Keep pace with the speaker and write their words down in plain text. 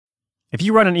If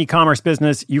you run an e-commerce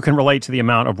business, you can relate to the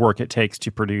amount of work it takes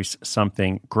to produce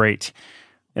something great.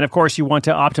 And of course, you want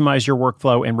to optimize your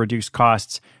workflow and reduce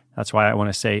costs. That's why I want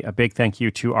to say a big thank you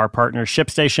to our partner,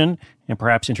 ShipStation, and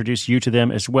perhaps introduce you to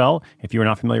them as well. If you're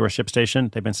not familiar with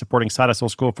ShipStation, they've been supporting Side Hustle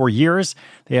School for years.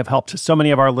 They have helped so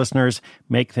many of our listeners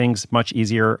make things much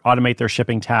easier, automate their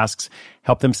shipping tasks,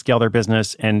 help them scale their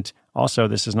business, and also,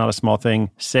 this is not a small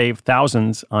thing, save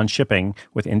thousands on shipping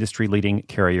with industry-leading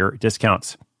carrier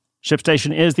discounts.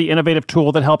 ShipStation is the innovative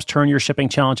tool that helps turn your shipping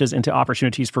challenges into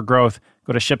opportunities for growth.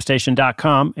 Go to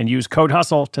ShipStation.com and use code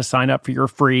HUSTLE to sign up for your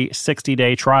free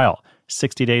 60-day trial.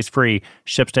 60 days free.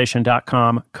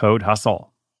 ShipStation.com, code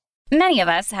HUSTLE. Many of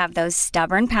us have those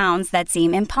stubborn pounds that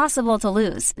seem impossible to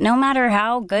lose, no matter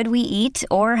how good we eat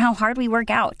or how hard we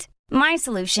work out. My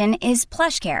solution is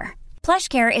PlushCare.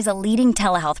 PlushCare is a leading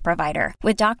telehealth provider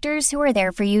with doctors who are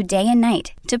there for you day and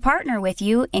night to partner with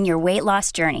you in your weight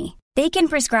loss journey. They can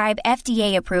prescribe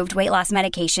FDA-approved weight loss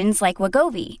medications like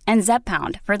Wegovy and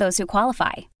Zepbound for those who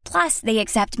qualify. Plus, they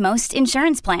accept most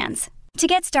insurance plans. To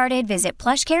get started, visit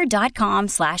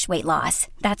plushcare.com/weightloss.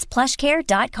 That's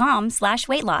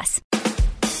plushcare.com/weightloss.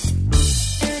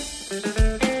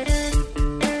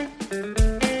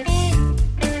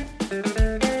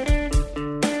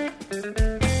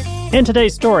 In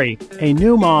today's story, a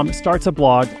new mom starts a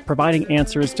blog providing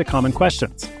answers to common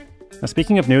questions. Now,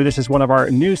 speaking of new, this is one of our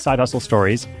new side hustle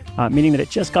stories, meaning that it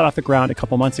just got off the ground a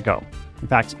couple months ago. In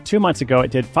fact, 2 months ago,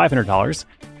 it did $500.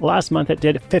 Last month, it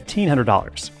did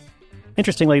 $1,500.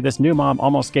 Interestingly, this new mom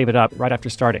almost gave it up right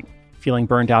after starting, feeling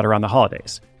burned out around the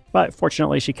holidays. But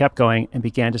fortunately, she kept going and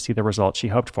began to see the results she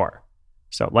hoped for.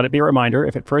 So let it be a reminder,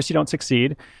 if at first you don't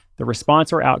succeed, the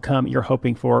response or outcome you're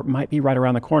hoping for might be right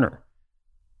around the corner.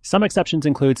 Some exceptions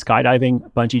include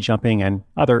skydiving, bungee jumping, and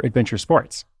other adventure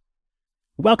sports.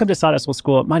 Welcome to Side Hustle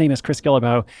School. My name is Chris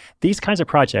Guillebeau. These kinds of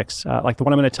projects, like the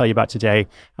one I'm going to tell you about today,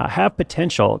 have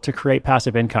potential to create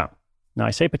passive income. Now,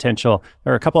 I say potential.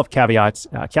 There are a couple of caveats.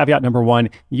 Caveat number one,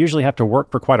 you usually have to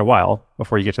work for quite a while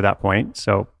before you get to that point.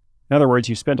 So, in other words,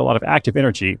 you spend a lot of active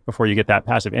energy before you get that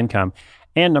passive income.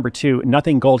 And number two,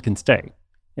 nothing gold can stay.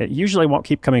 It usually won't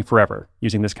keep coming forever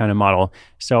using this kind of model.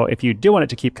 So if you do want it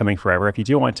to keep coming forever, if you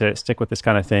do want to stick with this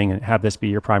kind of thing and have this be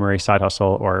your primary side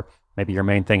hustle or maybe your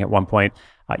main thing at one point,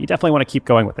 you definitely want to keep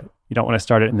going with it. You don't want to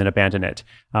start it and then abandon it.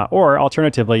 Or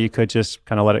alternatively, you could just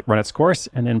kind of let it run its course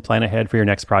and then plan ahead for your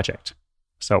next project.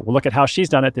 So we'll look at how she's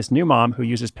done it, this new mom who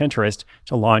uses Pinterest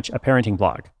to launch a parenting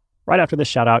blog, right after this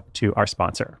shout out to our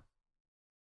sponsor.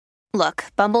 Look,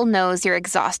 Bumble knows you're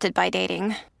exhausted by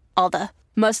dating. All the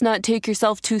must not take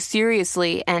yourself too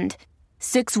seriously and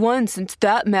 6'1" since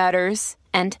that matters.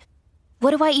 And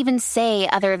what do I even say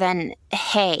other than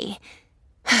hey?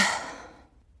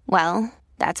 Well,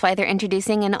 that's why they're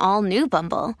introducing an all-new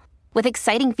Bumble with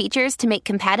exciting features to make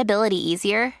compatibility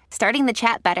easier, starting the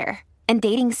chat better, and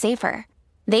dating safer.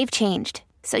 They've changed,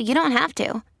 so you don't have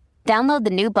to. Download the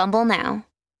new Bumble now.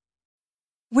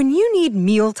 When you need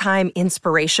mealtime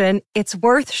inspiration, it's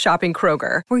worth shopping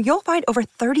Kroger, where you'll find over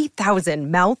 30,000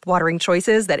 mouth-watering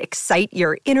choices that excite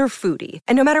your inner foodie.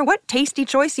 And no matter what tasty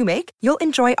choice you make, you'll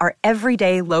enjoy our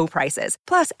everyday low prices,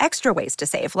 plus extra ways to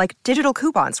save, like digital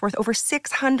coupons worth over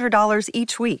 $600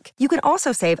 each week. You can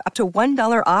also save up to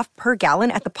 $1 off per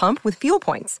gallon at the pump with fuel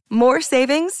points. More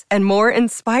savings and more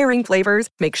inspiring flavors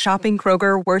make shopping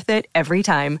Kroger worth it every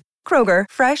time. Kroger,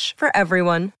 fresh for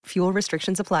everyone. Fuel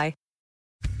restrictions apply.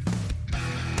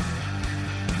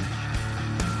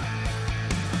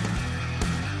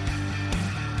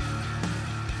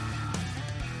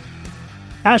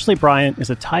 Ashley Bryant is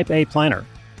a type A planner.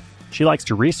 She likes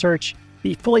to research,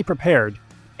 be fully prepared,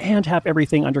 and have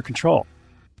everything under control.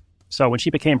 So when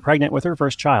she became pregnant with her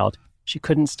first child, she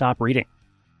couldn't stop reading.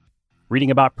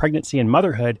 Reading about pregnancy and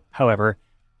motherhood, however,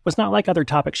 was not like other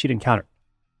topics she'd encountered.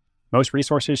 Most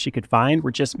resources she could find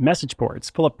were just message boards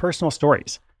full of personal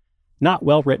stories, not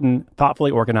well-written,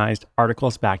 thoughtfully organized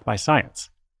articles backed by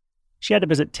science. She had to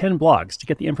visit 10 blogs to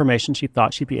get the information she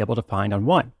thought she'd be able to find on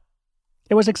one.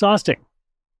 It was exhausting.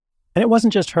 And it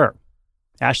wasn't just her.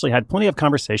 Ashley had plenty of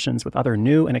conversations with other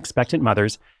new and expectant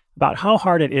mothers about how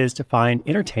hard it is to find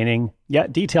entertaining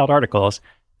yet detailed articles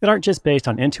that aren't just based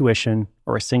on intuition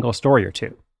or a single story or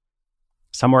two.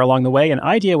 Somewhere along the way, an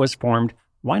idea was formed.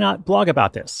 Why not blog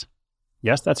about this?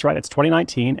 Yes, that's right. It's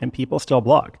 2019 and people still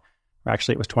blog. Or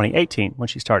actually, it was 2018 when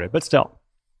she started, but still.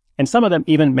 And some of them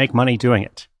even make money doing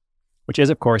it, which is,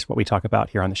 of course, what we talk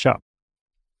about here on the show.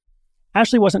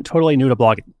 Ashley wasn't totally new to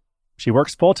blogging. She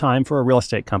works full-time for a real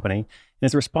estate company and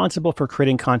is responsible for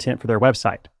creating content for their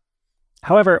website.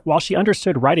 However, while she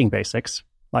understood writing basics,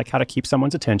 like how to keep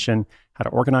someone's attention, how to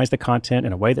organize the content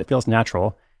in a way that feels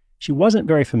natural, she wasn't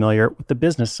very familiar with the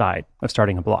business side of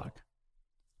starting a blog.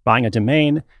 Buying a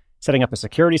domain, setting up a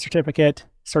security certificate,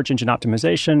 search engine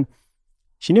optimization.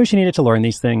 She knew she needed to learn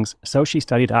these things, so she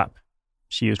studied up.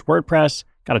 She used WordPress,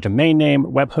 got a domain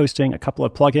name, web hosting, a couple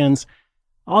of plugins.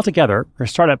 Altogether, her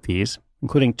startup fees,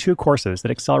 including 2 courses that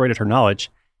accelerated her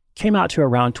knowledge, came out to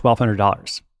around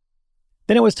 $1,200.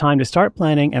 Then it was time to start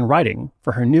planning and writing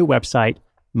for her new website,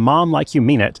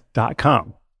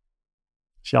 momlikeyoumeanit.com.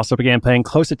 She also began paying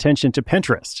close attention to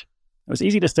Pinterest. It was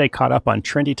easy to stay caught up on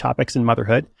trendy topics in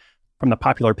motherhood from the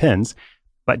popular pins,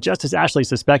 but just as Ashley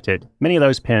suspected, many of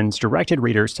those pins directed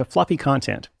readers to fluffy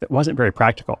content that wasn't very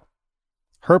practical.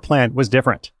 Her plan was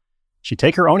different. She'd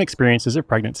take her own experiences of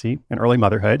pregnancy and early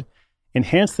motherhood,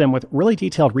 enhance them with really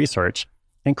detailed research,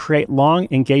 and create long,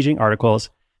 engaging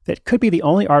articles that could be the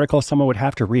only article someone would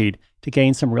have to read to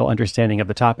gain some real understanding of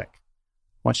the topic.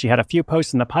 Once she had a few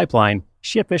posts in the pipeline,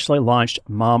 she officially launched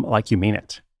Mom Like You Mean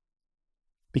It.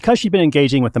 Because she'd been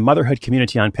engaging with the motherhood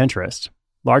community on Pinterest,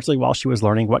 largely while she was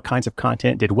learning what kinds of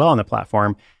content did well on the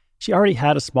platform, she already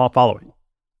had a small following.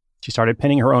 She started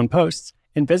pinning her own posts,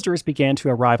 and visitors began to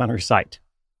arrive on her site.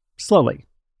 Slowly.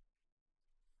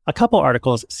 A couple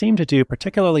articles seemed to do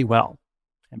particularly well,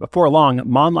 and before long,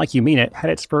 Mom Like You Mean It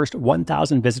had its first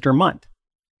 1,000 visitor month.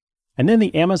 And then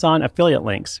the Amazon affiliate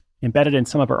links embedded in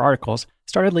some of her articles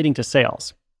started leading to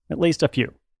sales, at least a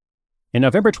few. In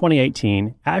November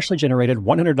 2018, Ashley generated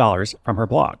 $100 from her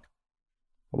blog.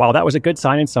 While that was a good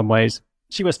sign in some ways,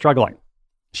 she was struggling.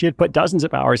 She had put dozens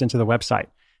of hours into the website,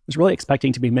 was really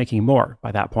expecting to be making more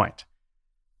by that point.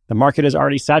 The market is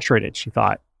already saturated, she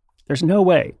thought. There's no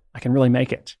way I can really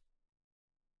make it.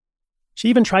 She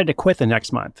even tried to quit the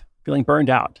next month, feeling burned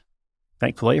out.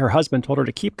 Thankfully, her husband told her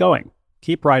to keep going,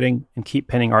 keep writing, and keep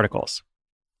pinning articles.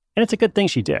 And it's a good thing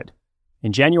she did.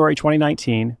 In January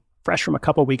 2019, fresh from a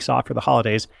couple weeks off for the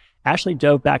holidays, Ashley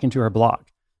dove back into her blog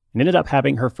and ended up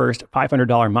having her first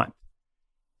 $500 month.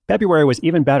 February was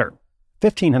even better,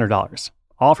 $1,500,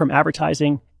 all from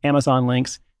advertising, Amazon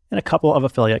links, and a couple of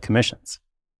affiliate commissions.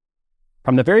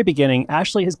 From the very beginning,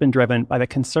 Ashley has been driven by the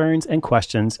concerns and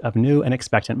questions of new and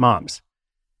expectant moms.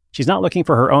 She's not looking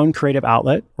for her own creative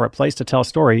outlet or a place to tell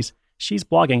stories. She's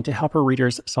blogging to help her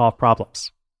readers solve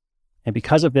problems. And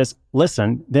because of this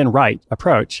listen, then write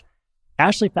approach,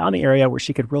 Ashley found the area where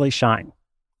she could really shine: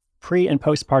 pre- and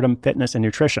postpartum fitness and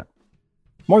nutrition.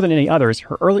 More than any others,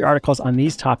 her early articles on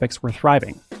these topics were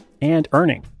thriving and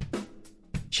earning.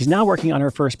 She's now working on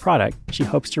her first product she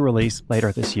hopes to release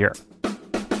later this year.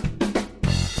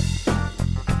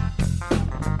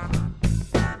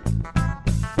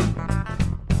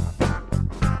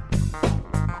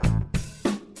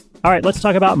 All right, let's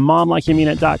talk about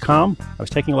momlikeyoumeanit.com. I was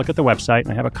taking a look at the website,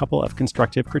 and I have a couple of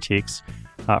constructive critiques.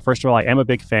 First of all, I am a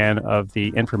big fan of the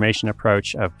information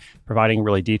approach of providing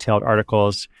really detailed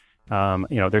articles.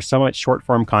 There's so much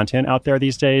short-form content out there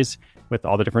these days with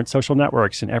all the different social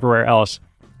networks and everywhere else.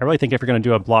 I really think if you're going to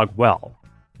do a blog well,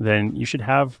 then you should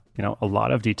have, a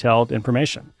lot of detailed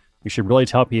information. You should really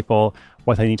tell people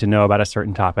what they need to know about a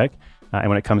certain topic. And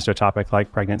when it comes to a topic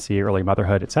like pregnancy, early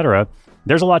motherhood, et cetera,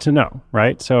 there's a lot to know,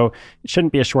 right? So it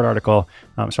shouldn't be a short article.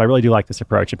 So I really do like this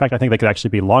approach. In fact, I think they could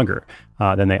actually be longer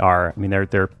than they are. I mean,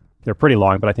 they're pretty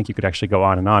long, but I think you could actually go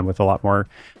on and on with a lot more,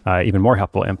 even more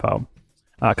helpful info.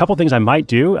 A couple things I might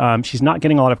do. She's not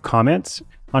getting a lot of comments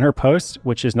on her posts,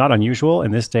 which is not unusual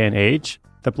in this day and age.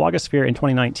 The blogosphere in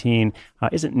 2019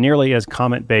 isn't nearly as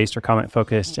comment-based or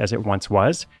comment-focused as it once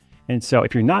was. And so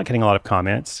if you're not getting a lot of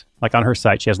comments, like on her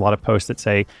site, she has a lot of posts that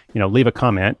say, leave a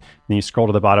comment. And you scroll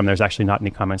to the bottom, there's actually not any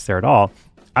comments there at all.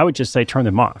 I would just say turn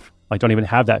them off. Like, don't even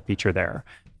have that feature there.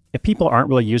 If people aren't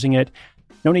really using it,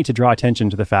 no need to draw attention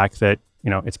to the fact that,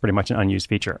 it's pretty much an unused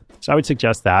feature. So I would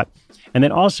suggest that. And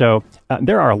then also,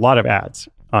 there are a lot of ads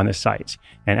on this site.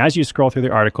 And as you scroll through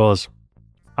the articles,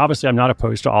 obviously, I'm not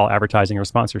opposed to all advertising or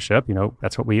sponsorship.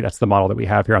 That's the model that we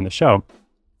have here on the show.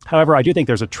 However, I do think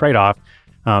there's a trade-off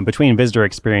between visitor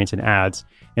experience and ads,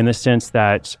 in the sense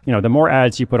that, the more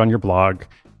ads you put on your blog,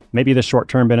 maybe the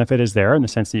short-term benefit is there in the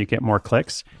sense that you get more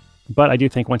clicks. But I do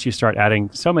think once you start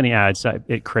adding so many ads,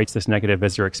 it creates this negative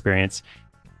visitor experience.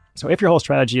 So if your whole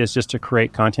strategy is just to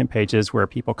create content pages where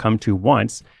people come to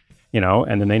once,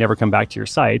 and then they never come back to your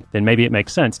site, then maybe it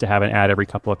makes sense to have an ad every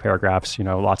couple of paragraphs,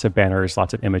 lots of banners,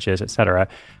 lots of images, et cetera,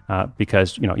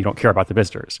 because, you don't care about the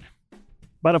visitors.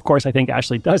 But of course, I think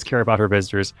Ashley does care about her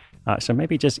visitors, so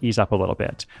maybe just ease up a little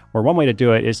bit. Or one way to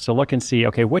do it is to look and see,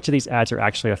 okay, which of these ads are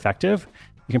actually effective?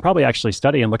 You can probably actually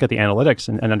study and look at the analytics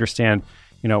and understand,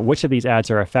 which of these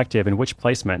ads are effective and which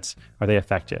placements are they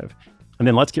effective. And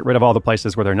then let's get rid of all the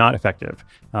places where they're not effective,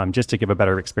 just to give a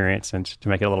better experience and to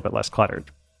make it a little bit less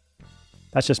cluttered.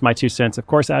 That's just my 2 cents. Of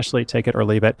course, Ashley, take it or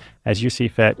leave it as you see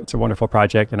fit. It's a wonderful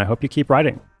project, and I hope you keep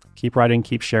writing. Keep writing,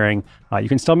 keep sharing. You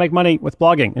can still make money with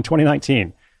blogging in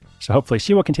 2019. So hopefully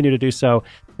she will continue to do so,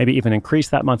 maybe even increase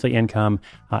that monthly income,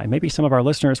 and maybe some of our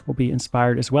listeners will be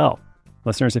inspired as well.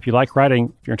 Listeners, if you like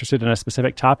writing, if you're interested in a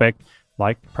specific topic,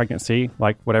 like pregnancy,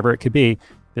 like whatever it could be,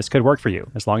 this could work for you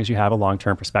as long as you have a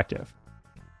long-term perspective.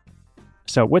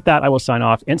 So with that, I will sign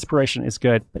off. Inspiration is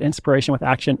good, but inspiration with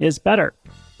action is better.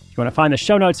 If you want to find the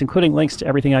show notes, including links to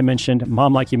everything I mentioned,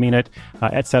 Mom Like You Mean It,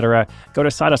 etc., go to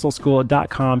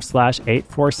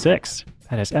sidehustleschool.com/846.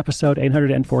 That is episode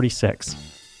 846.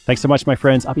 Thanks so much, my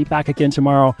friends. I'll be back again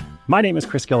tomorrow. My name is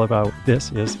Chris Guillebeau.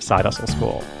 This is Side Hustle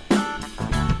School.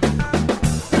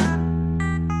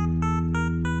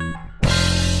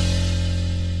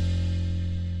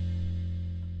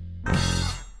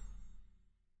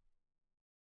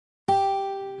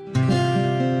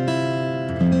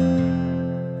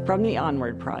 From the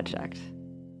Onward Project.